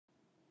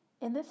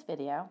In this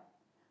video,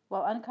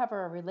 we'll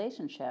uncover a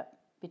relationship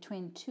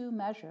between two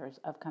measures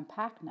of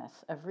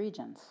compactness of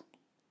regions,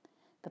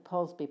 the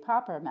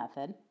Polsby-Popper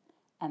method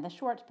and the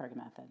Schwartzberg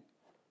method.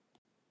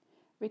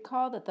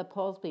 Recall that the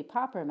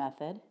Polsby-Popper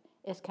method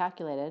is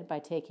calculated by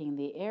taking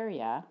the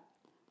area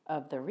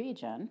of the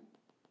region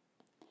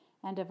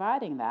and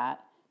dividing that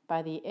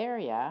by the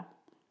area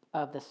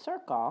of the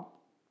circle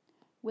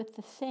with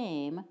the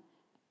same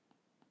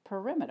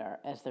perimeter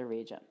as the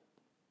region.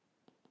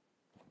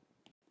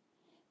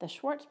 The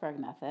Schwarzberg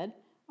method,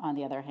 on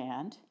the other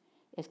hand,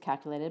 is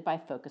calculated by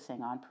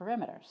focusing on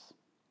perimeters.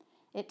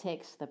 It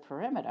takes the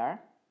perimeter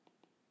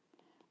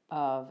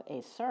of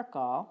a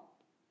circle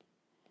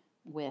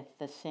with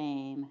the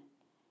same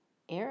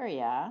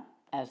area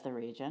as the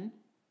region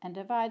and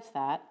divides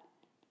that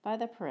by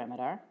the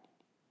perimeter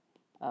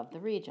of the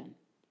region.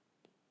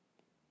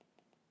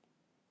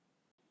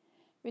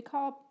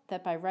 Recall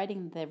that by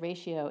writing the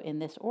ratio in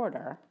this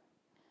order,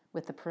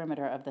 with the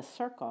perimeter of the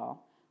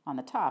circle on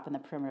the top and the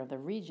perimeter of the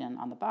region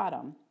on the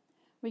bottom,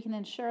 we can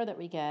ensure that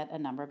we get a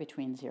number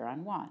between 0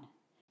 and 1.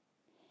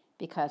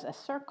 Because a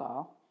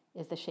circle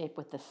is the shape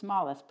with the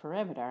smallest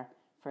perimeter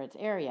for its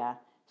area,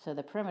 so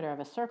the perimeter of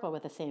a circle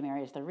with the same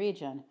area as the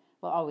region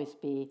will always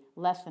be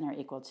less than or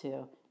equal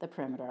to the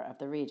perimeter of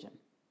the region.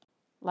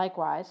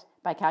 Likewise,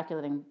 by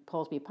calculating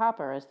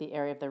Polsby-Popper as the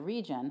area of the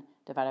region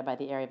divided by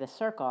the area of the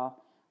circle,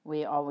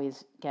 we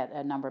always get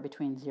a number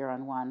between 0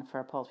 and 1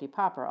 for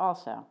Polsby-Popper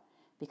also,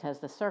 because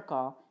the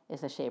circle is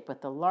the shape with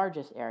the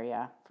largest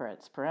area for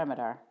its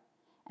perimeter,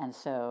 and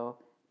so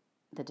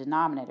the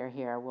denominator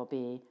here will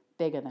be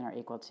bigger than or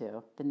equal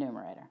to the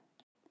numerator.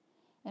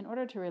 In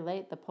order to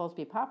relate the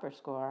Polsby-Popper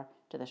score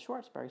to the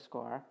Schwarzberg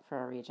score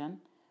for a region,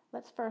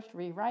 let's first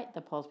rewrite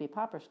the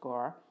Polsby-Popper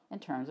score in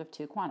terms of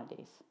two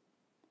quantities: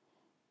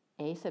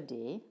 A sub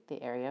d,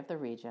 the area of the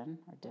region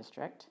or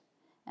district,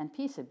 and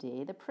P sub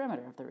d, the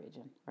perimeter of the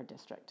region or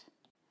district.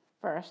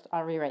 First,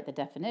 I'll rewrite the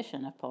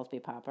definition of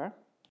Polsby-Popper.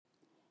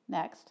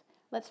 Next,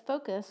 let's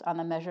focus on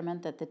the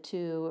measurement that the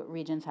two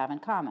regions have in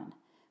common.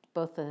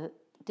 Both the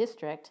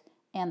district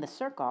and the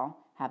circle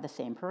have the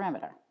same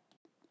perimeter.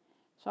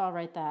 So I'll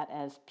write that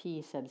as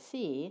P sub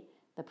c,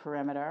 the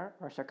perimeter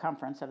or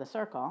circumference of the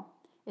circle,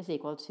 is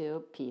equal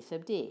to P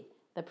sub d,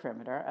 the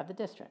perimeter of the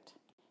district.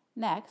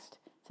 Next,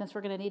 since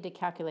we're going to need to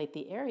calculate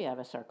the area of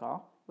a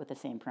circle with the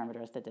same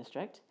perimeter as the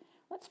district,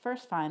 let's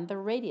first find the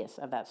radius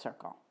of that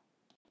circle.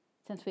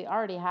 Since we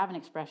already have an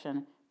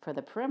expression for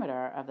the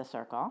perimeter of the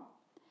circle,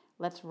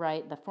 let's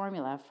write the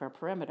formula for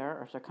perimeter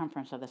or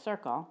circumference of the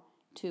circle.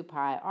 2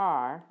 pi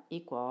r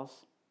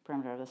equals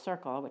perimeter of the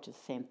circle, which is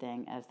the same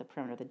thing as the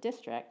perimeter of the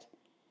district,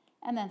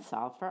 and then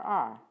solve for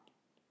r.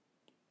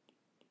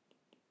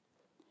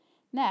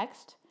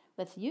 Next,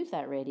 let's use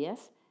that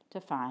radius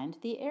to find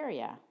the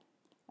area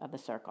of the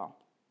circle.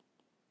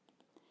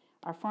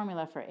 Our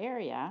formula for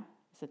area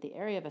is that the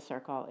area of a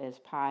circle is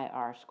pi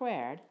r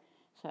squared,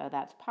 so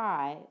that's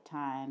pi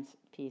times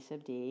P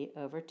sub d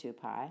over 2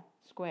 pi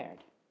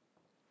squared.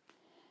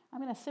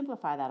 I'm going to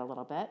simplify that a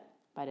little bit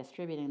by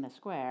distributing the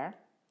square.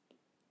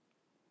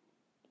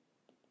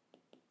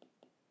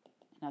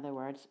 In other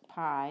words,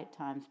 pi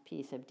times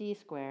P sub d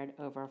squared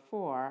over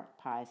 4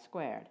 pi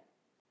squared.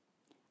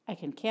 I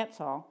can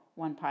cancel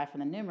 1 pi from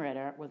the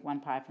numerator with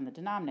 1 pi from the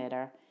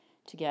denominator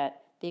to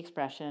get the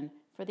expression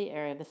for the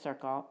area of the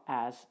circle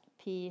as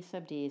P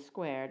sub d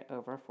squared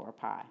over 4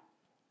 pi.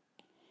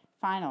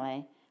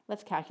 Finally,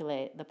 let's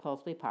calculate the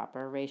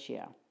Polsby-Popper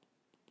ratio.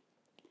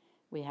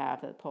 We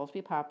have that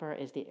Polsby-Popper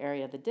is the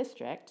area of the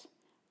district,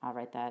 I'll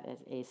write that as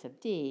A sub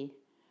d,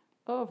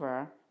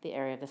 over the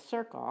area of the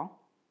circle,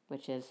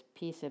 which is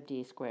P sub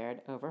d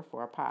squared over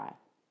 4 pi.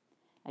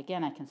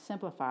 Again, I can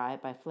simplify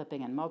by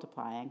flipping and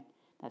multiplying.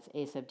 That's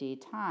A sub d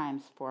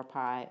times 4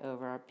 pi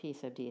over P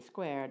sub d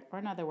squared, or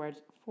in other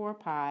words, 4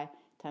 pi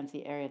times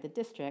the area of the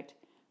district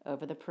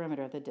over the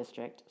perimeter of the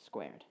district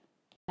squared.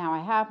 Now I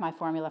have my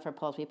formula for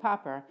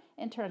Polsby-Popper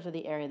in terms of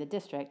the area of the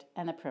district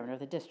and the perimeter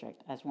of the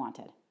district as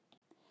wanted.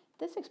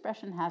 This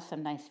expression has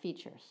some nice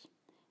features.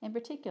 In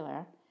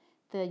particular,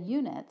 the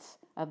units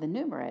of the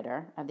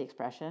numerator of the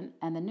expression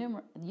and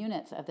the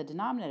units of the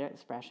denominator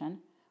expression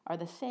are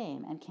the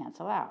same and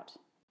cancel out.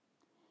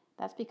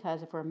 That's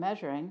because if we're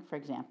measuring, for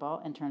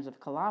example, in terms of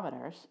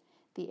kilometers,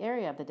 the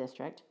area of the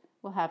district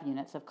will have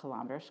units of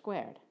kilometers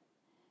squared.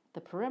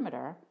 The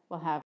perimeter will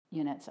have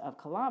units of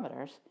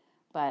kilometers,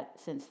 but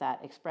since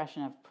that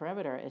expression of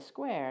perimeter is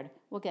squared,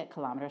 we'll get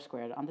kilometers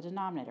squared on the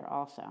denominator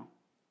also.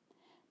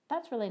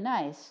 That's really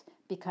nice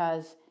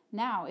because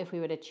now if we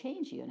were to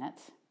change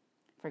units,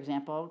 for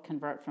example,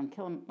 convert from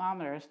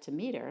kilometers to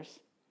meters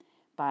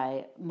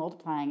by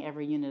multiplying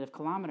every unit of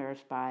kilometers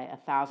by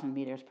 1,000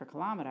 meters per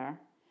kilometer,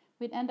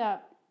 we'd end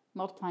up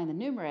multiplying the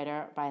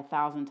numerator by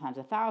 1,000 times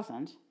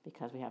 1,000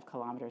 because we have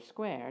kilometers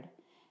squared,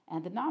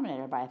 and the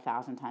denominator by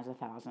 1,000 times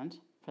 1,000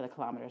 for the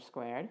kilometers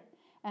squared,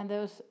 and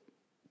those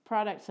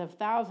products of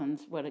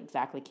thousands would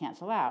exactly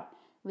cancel out,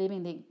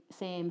 leaving the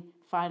same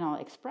final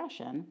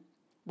expression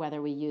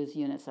whether we use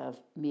units of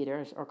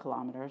meters or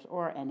kilometers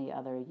or any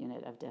other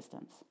unit of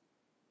distance.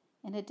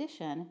 In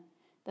addition,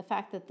 the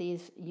fact that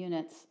these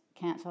units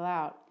cancel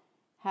out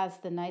has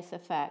the nice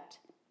effect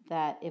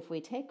that if we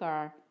take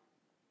our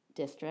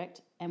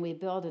district and we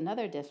build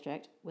another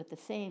district with the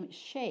same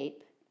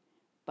shape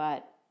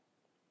but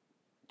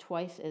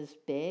twice as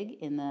big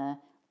in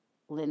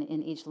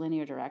each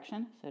linear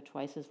direction, so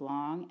twice as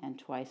long and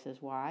twice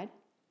as wide,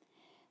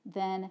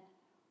 then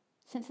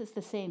since it's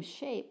the same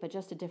shape but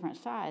just a different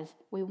size,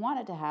 we want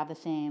it to have the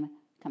same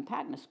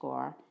compactness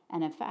score,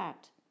 and in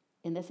fact,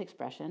 in this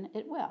expression,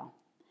 it will.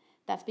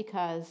 That's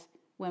because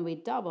when we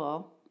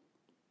double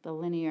the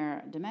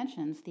linear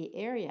dimensions, the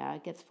area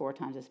gets 4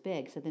 times as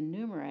big, so the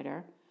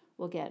numerator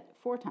will get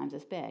 4 times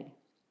as big.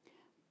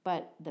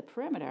 But the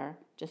perimeter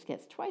just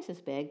gets twice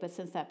as big, but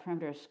since that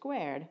perimeter is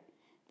squared,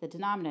 the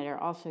denominator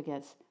also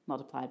gets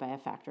multiplied by a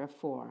factor of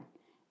 4.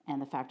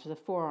 And the factors of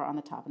 4 on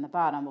the top and the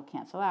bottom will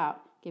cancel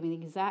out, giving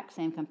the exact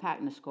same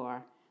compactness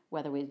score,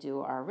 whether we do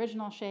our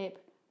original shape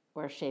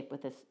or a shape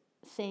with the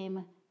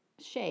same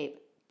shape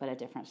but a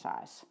different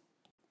size.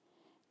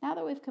 Now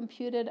that we've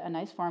computed a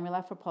nice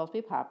formula for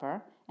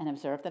Polsby-Popper and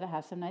observed that it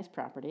has some nice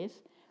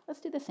properties,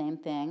 let's do the same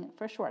thing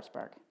for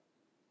Schwartzberg.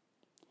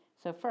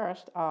 So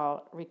first,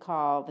 I'll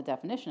recall the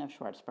definition of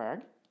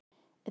Schwartzberg.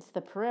 It's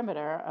the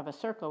perimeter of a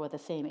circle with the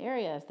same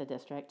area as the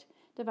district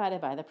divided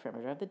by the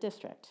perimeter of the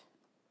district.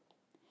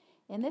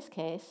 In this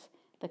case,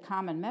 the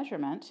common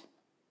measurement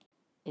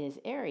is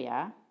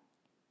area.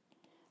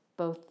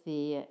 Both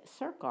the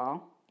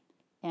circle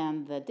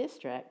and the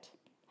district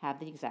have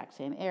the exact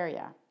same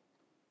area.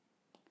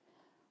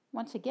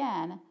 Once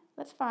again,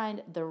 let's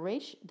find the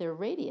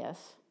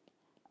radius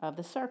of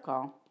the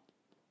circle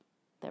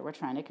that we're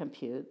trying to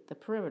compute the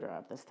perimeter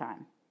of this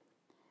time.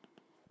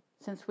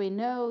 Since we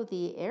know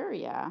the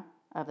area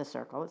of the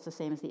circle, it's the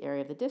same as the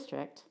area of the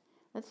district,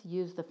 let's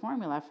use the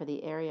formula for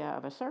the area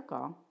of a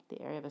circle.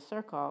 The area of a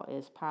circle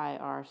is pi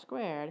r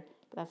squared,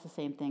 but that's the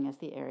same thing as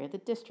the area of the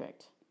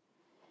district.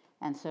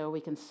 And so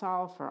we can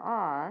solve for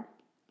r.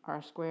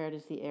 R squared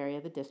is the area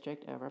of the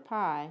district over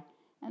pi,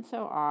 and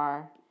so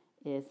r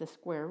is the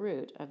square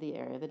root of the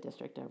area of the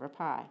district over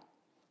pi.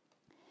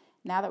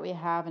 Now that we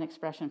have an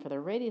expression for the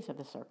radius of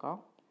the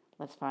circle,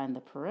 let's find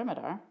the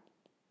perimeter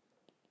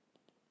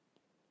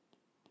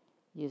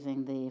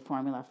using the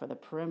formula for the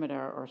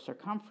perimeter or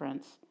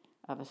circumference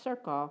of a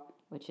circle,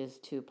 which is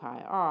 2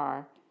 pi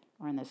r,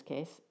 or in this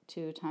case,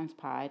 2 times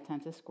pi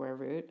times the square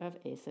root of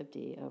a sub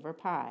d over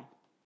pi.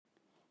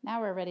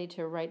 Now we're ready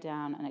to write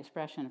down an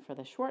expression for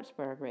the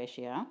Schwartzberg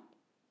ratio.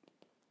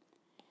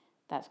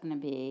 That's going to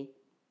be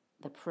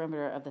the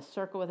perimeter of the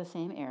circle with the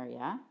same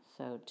area,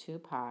 so 2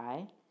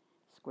 pi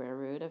square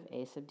root of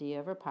a sub d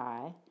over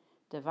pi,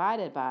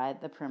 divided by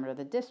the perimeter of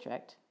the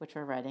district, which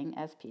we're writing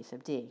as p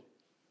sub d.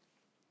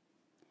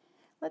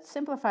 Let's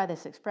simplify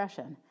this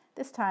expression,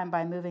 this time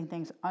by moving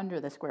things under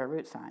the square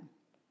root sign.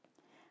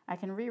 I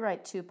can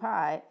rewrite 2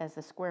 pi as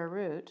the square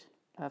root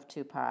of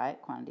 2 pi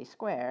quantity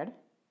squared,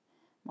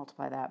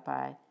 multiply that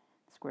by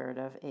the square root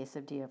of a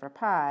sub d over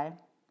pi,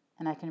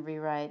 and I can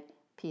rewrite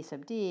p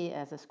sub d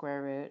as the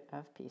square root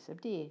of p sub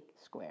d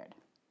squared.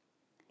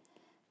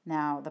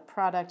 Now, the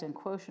product and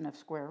quotient of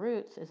square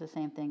roots is the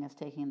same thing as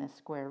taking the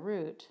square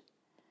root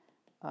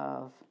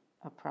of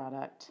a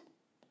product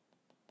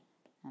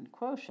and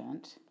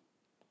quotient.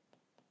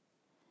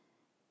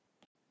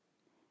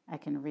 I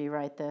can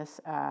rewrite this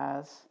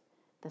as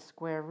the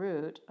square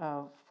root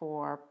of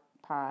 4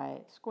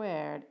 pi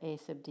squared a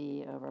sub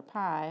d over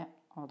pi,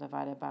 all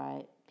divided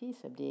by p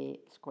sub d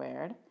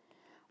squared,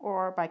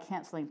 or by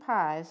canceling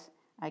pi's,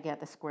 I get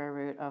the square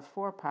root of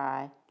 4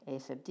 pi a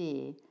sub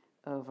d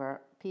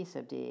over p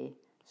sub d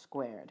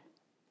squared.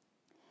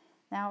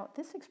 Now,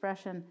 this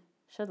expression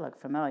should look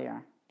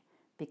familiar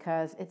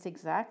because it's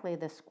exactly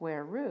the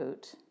square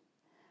root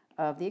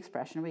of the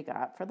expression we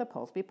got for the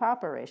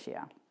Polsby-Popper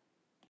ratio.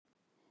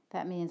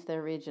 That means the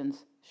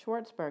region's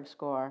Schwartzberg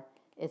score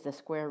is the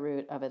square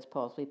root of its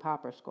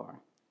Polsby-Popper score.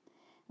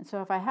 And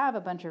so if I have a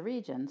bunch of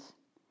regions,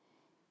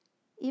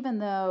 even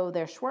though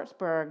their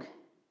Schwartzberg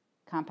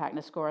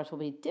compactness scores will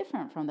be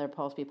different from their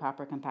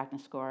Polsby-Popper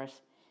compactness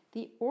scores,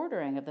 the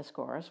ordering of the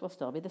scores will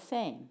still be the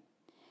same.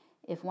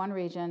 If one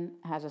region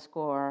has a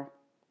score,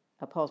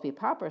 a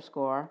Polsby-Popper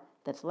score,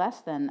 that's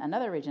less than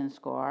another region's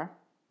score,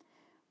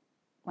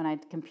 when I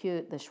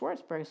compute the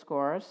Schwartzberg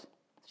scores,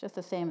 it's just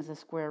the same as the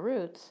square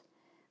roots.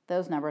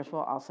 Those numbers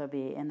will also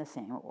be in the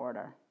same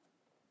order.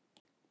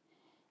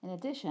 In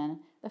addition,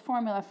 the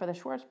formula for the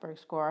Schwartzberg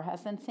score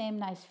has the same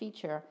nice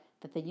feature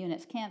that the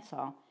units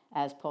cancel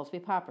as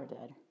Polsby-Popper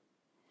did.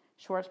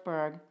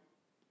 Schwartzberg,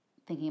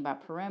 thinking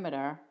about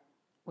perimeter,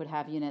 would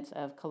have units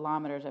of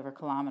kilometers over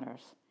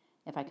kilometers.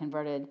 If I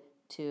converted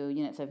to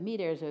units of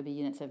meters, it would be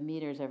units of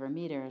meters over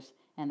meters,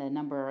 and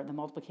the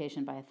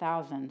multiplication by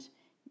 1,000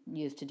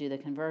 used to do the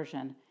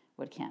conversion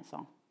would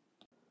cancel.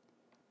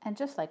 And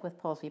just like with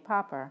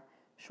Polsby-Popper,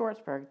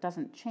 Schwartzberg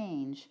doesn't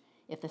change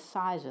if the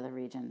size of the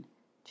region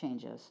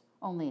changes,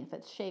 only if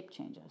its shape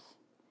changes.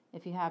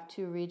 If you have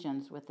two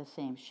regions with the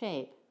same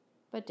shape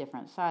but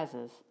different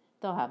sizes,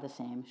 they'll have the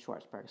same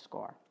Schwartzberg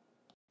score.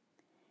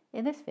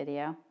 In this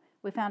video,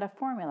 we found a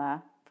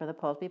formula for the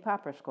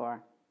Polsby-Popper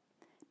score.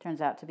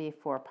 Turns out to be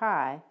 4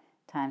 pi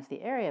times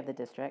the area of the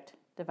district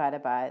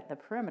divided by the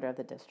perimeter of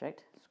the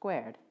district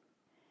squared.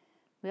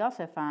 We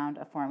also found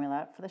a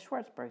formula for the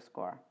Schwartzberg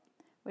score,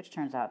 which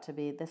turns out to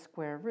be the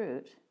square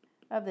root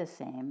of this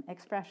same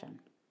expression.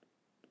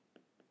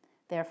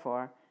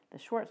 Therefore, the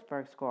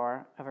Schwartzberg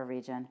score of a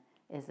region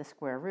is the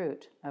square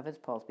root of its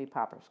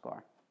Polsby-Popper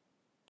score.